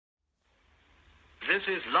This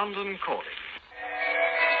is London Calling.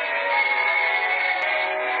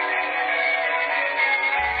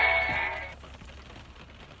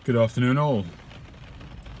 Good afternoon all.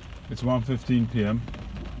 It's 1:15 p.m.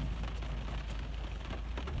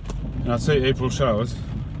 and I'd say April showers,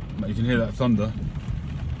 but you can hear that thunder.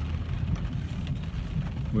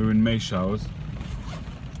 We're in May showers,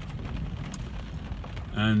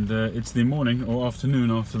 and it's the morning or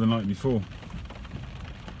afternoon after the night before.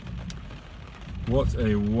 What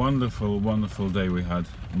a wonderful, wonderful day we had.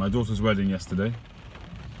 My daughter's wedding yesterday.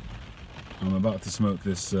 I'm about to smoke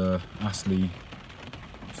this Astley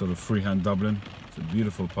sort of freehand Dublin. It's a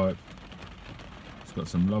beautiful pipe. It's got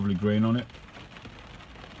some lovely grain on it.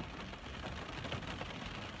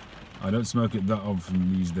 I don't smoke it that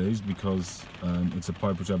often these days because it's a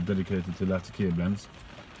pipe which I've dedicated to Latakia blends.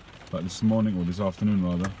 But this morning, or this afternoon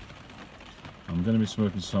rather, I'm going to be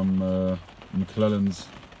smoking some McClelland's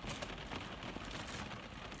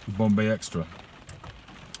Bombay Extra.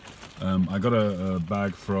 I got a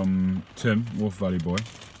bag from Tim, Wharf Valley Boy,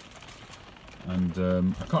 and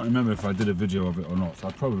I can't remember if I did a video of it or not.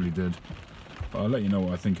 I probably did, but I'll let you know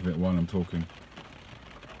what I think of it while I'm talking.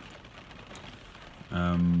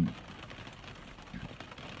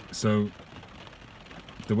 So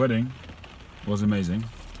the wedding was amazing.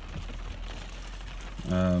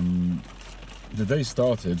 The day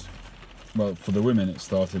started, well, for the women it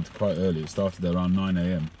started quite early. It started around 9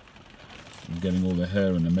 AM, getting all the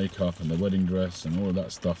hair and the makeup and the wedding dress and all of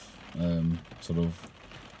that stuff sort of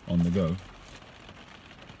on the go.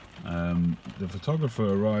 The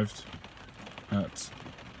photographer arrived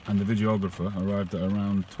and the videographer arrived at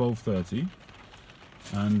around 12:30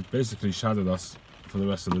 and basically shadowed us for the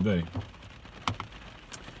rest of the day.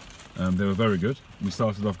 They were very good. We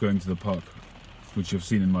started off going to the park, which you've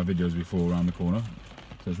seen in my videos before, around the corner.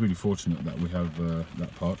 So it's really fortunate that we have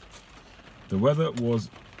that park. The weather was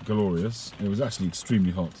glorious. It was actually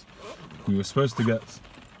extremely hot. We were supposed to get...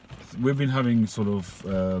 We've been having sort of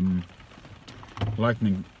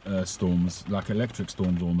lightning storms, like electric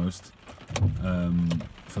storms almost,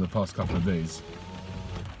 for the past couple of days.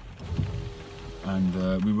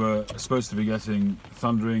 And we were supposed to be getting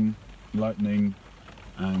thundering, lightning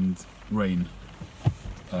and rain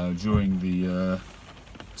during the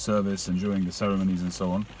service and during the ceremonies and so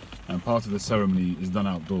on. And part of the ceremony is done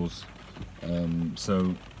outdoors.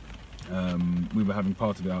 So we were having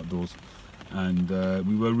part of it outdoors, and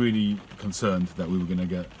we were really concerned that we were going to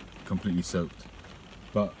get completely soaked.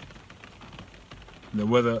 But the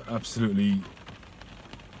weather absolutely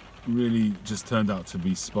really just turned out to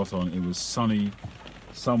be spot on. It was sunny,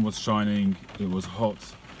 sun was shining, it was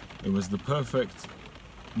hot. It was the perfect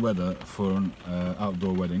weather for an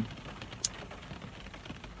outdoor wedding.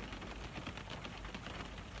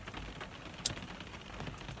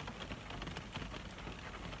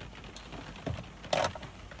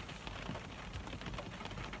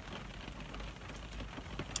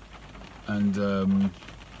 And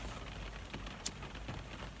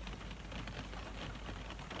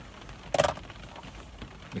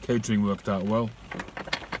the catering worked out well,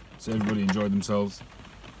 so everybody enjoyed themselves.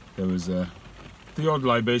 There was the odd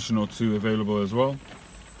libation or two available as well.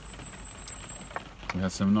 We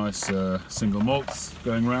had some nice single malts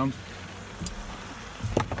going round.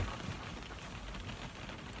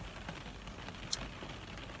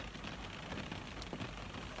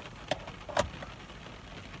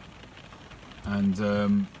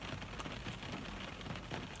 And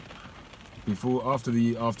after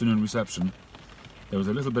the afternoon reception, there was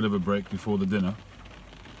a little bit of a break before the dinner.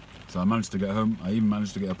 So I managed to get home. I even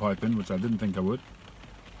managed to get a pipe in, which I didn't think I would.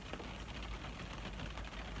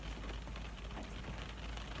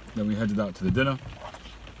 Then we headed out to the dinner.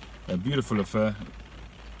 A beautiful affair.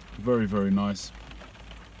 Very, very nice.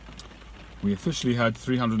 We officially had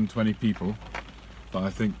 320 people, but I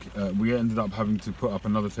think we ended up having to put up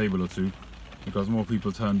another table or two because more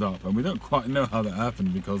people turned up. And we don't quite know how that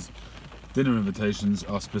happened, because dinner invitations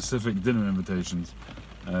are specific dinner invitations,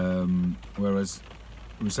 whereas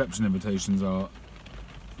reception invitations are,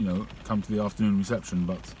 you know, come to the afternoon reception,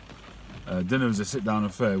 but dinner is a sit-down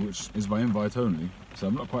affair, which is by invite only. So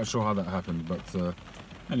I'm not quite sure how that happened, but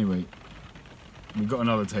anyway, we got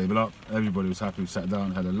another table up. Everybody was happy. We sat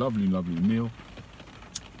down, had a lovely, lovely meal.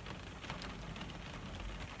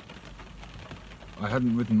 I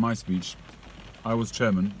hadn't written my speech. I was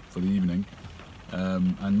chairman for the evening,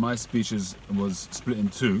 and my speeches was split in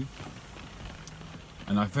two,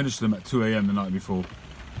 and I finished them at 2 AM the night before.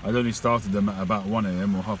 I'd only started them at about 1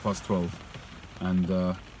 AM or 12:30, and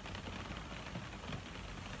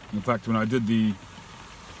in fact, when I did the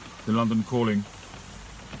London Calling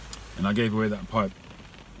and I gave away that pipe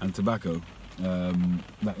and tobacco,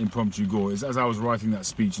 that impromptu gore is as I was writing that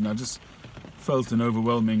speech, and I just felt an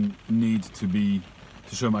overwhelming need to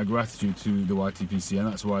show my gratitude to the YTPC, and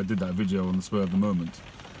that's why I did that video on the spur of the moment.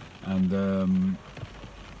 And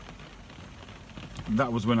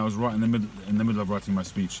that was when I was right in the middle of writing my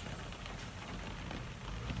speech.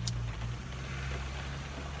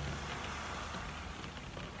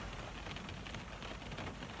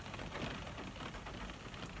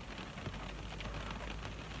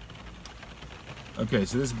 Okay,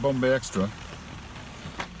 so this Bombay Extra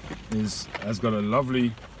has got a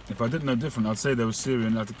lovely, if I didn't know different, I'd say there was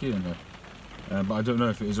Syrian latakia in here. But I don't know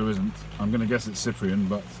if it is or isn't. I'm going to guess it's Cyprian,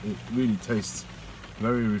 but it really tastes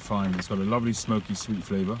very refined. It's got a lovely smoky sweet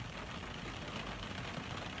flavour.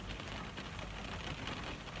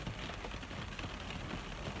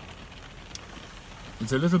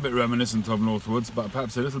 It's a little bit reminiscent of Northwoods, but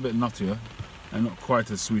perhaps a little bit nuttier and not quite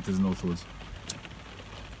as sweet as Northwoods.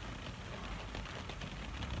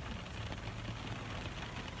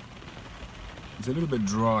 It's a little bit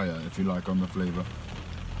drier, if you like, on the flavour,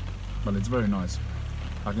 but it's very nice.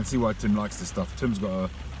 I can see why Tim likes this stuff. Tim's got a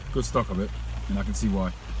good stock of it, and I can see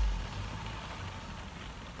why.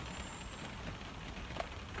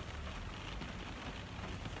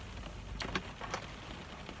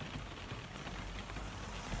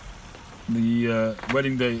 The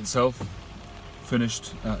wedding day itself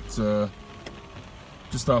finished at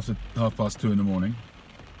just after 2:30 in the morning.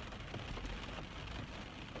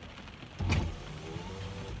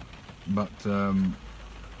 But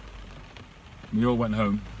we all went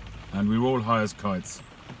home, and we were all high as kites.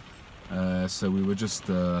 So we were just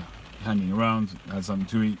hanging around, had something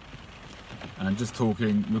to eat, and just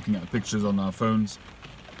talking, looking at pictures on our phones,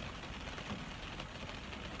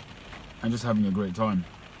 and just having a great time.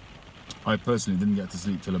 I personally didn't get to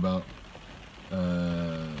sleep till about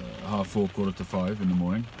 4:30, 4:45 in the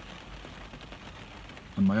morning.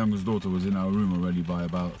 And my youngest daughter was in our room already by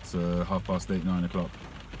about 8:30, 9 o'clock.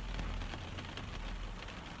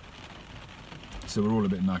 So we're all a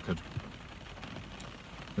bit knackered.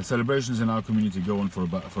 The celebrations in our community go on for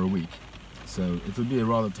a week, so it'll be a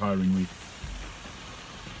rather tiring week.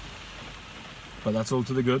 But that's all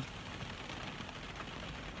to the good.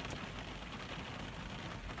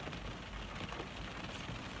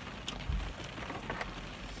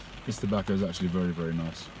 This tobacco is actually very, very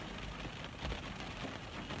nice.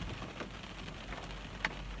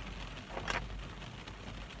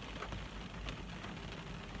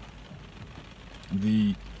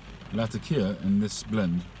 The latakia in this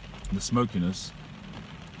blend, the smokiness,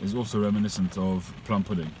 is also reminiscent of plum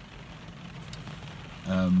pudding.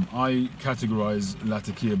 I categorize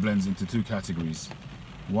latakia blends into two categories.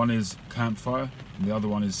 One is campfire, and the other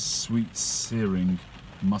one is sweet, searing,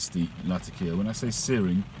 musty latakia. When I say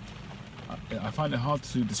searing, I find it hard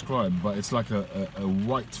to describe, but it's like a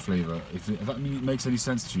white flavour. If that makes any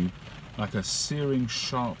sense to you, like a searing,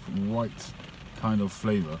 sharp, white kind of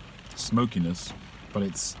flavour, smokiness. But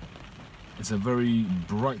it's a very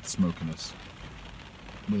bright smokiness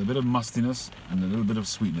with a bit of mustiness and a little bit of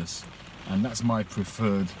sweetness, and that's my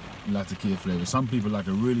preferred latakia flavour. Some people like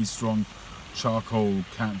a really strong charcoal,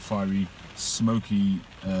 campfirey, smoky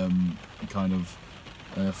kind of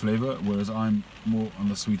flavour, whereas I'm more on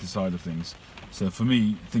the sweeter side of things. So for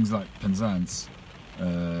me, things like Penzance,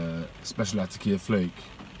 special latakia flake,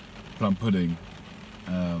 plum pudding,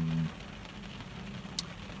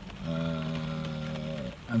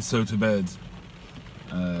 and So to Bed,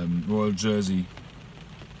 Royal Jersey,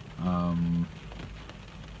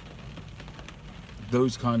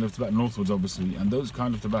 those kind of tobacco, Northwoods obviously, and those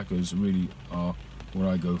kind of tobaccos really are what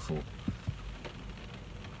I go for.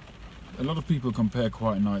 A lot of people compare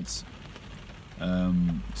Quiet Nights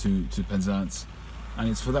to Penzance, and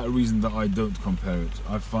it's for that reason that I don't compare it.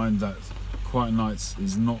 I find that Quiet Nights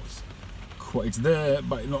is not quite, it's there,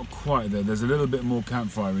 but not quite there. There's a little bit more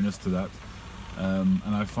campfiriness to that.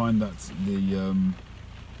 And I find that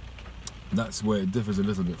that's where it differs a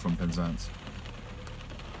little bit from Penzance.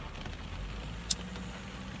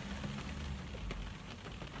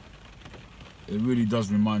 It really does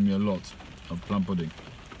remind me a lot of plum pudding,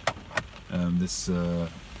 this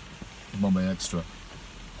Bombay Extra.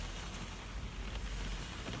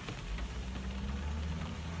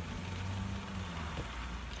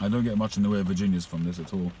 I don't get much in the way of Virginias from this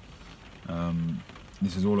at all.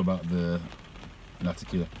 This is all about the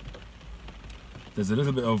latakia. There's a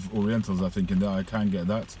little bit of Orientals, I think, in there. I can get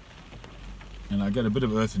that, and I get a bit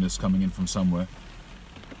of earthiness coming in from somewhere.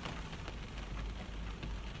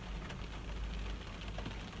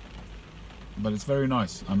 But it's very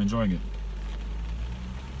nice. I'm enjoying it.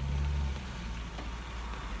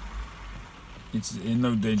 it's in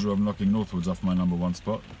no danger of knocking Northwoods off my #1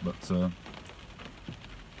 spot, but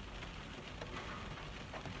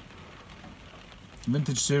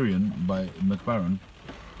Vintage Syrian by McClelland,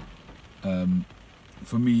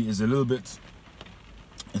 for me, is a little bit.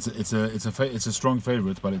 It's a strong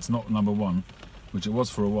favourite, but it's not #1, which it was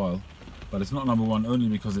for a while. But it's not #1 only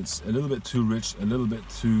because it's a little bit too rich, a little bit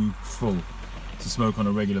too full to smoke on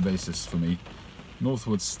a regular basis for me.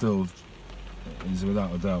 Northwoods still is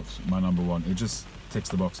without a doubt my #1. It just ticks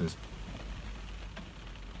the boxes.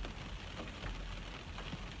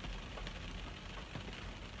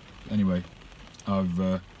 Anyway,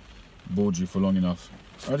 I've bored you for long enough.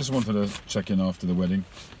 I just wanted to check in after the wedding,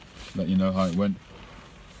 let you know how it went.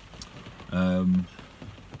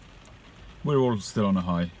 We're all still on a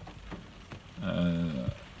high.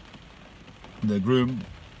 The groom,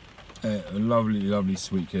 a lovely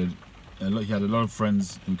sweet kid. He had a lot of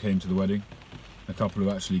friends who came to the wedding. A couple who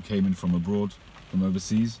actually came in from abroad, from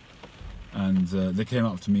overseas, and they came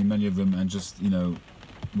up to me, many of them, and just, you know,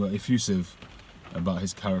 were effusive about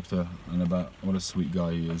his character and about what a sweet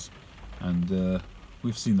guy he is. And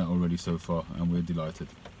we've seen that already so far, and we're delighted.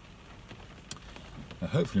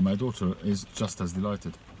 Hopefully my daughter is just as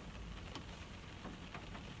delighted.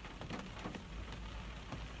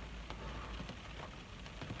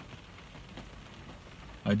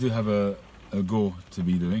 I do have a gore to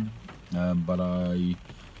be doing, but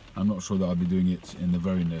I'm not sure that I'll be doing it in the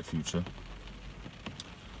very near future.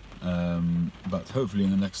 But hopefully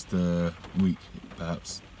in the next week,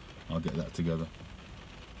 perhaps, I'll get that together.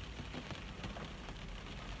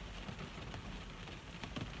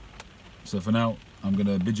 So for now, I'm going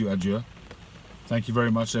to bid you adieu. Thank you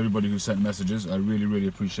very much to everybody who sent messages. I really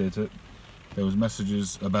appreciate it. There was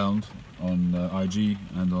messages abound on IG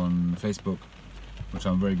and on Facebook, which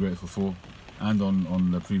I'm very grateful for, and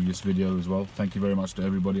on the previous video as well. Thank you very much to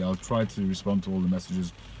everybody. I'll try to respond to all the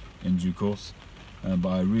messages in due course, but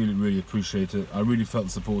I really appreciate it. I really felt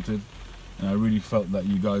supported, and I really felt that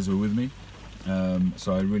you guys were with me,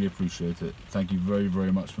 so I really appreciate it. Thank you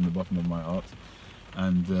very much from the bottom of my heart,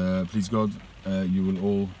 and please God, you will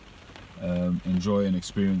all enjoy and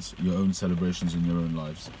experience your own celebrations in your own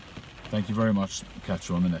lives. Thank you very much. Catch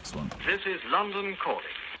you on the next one. This is London calling.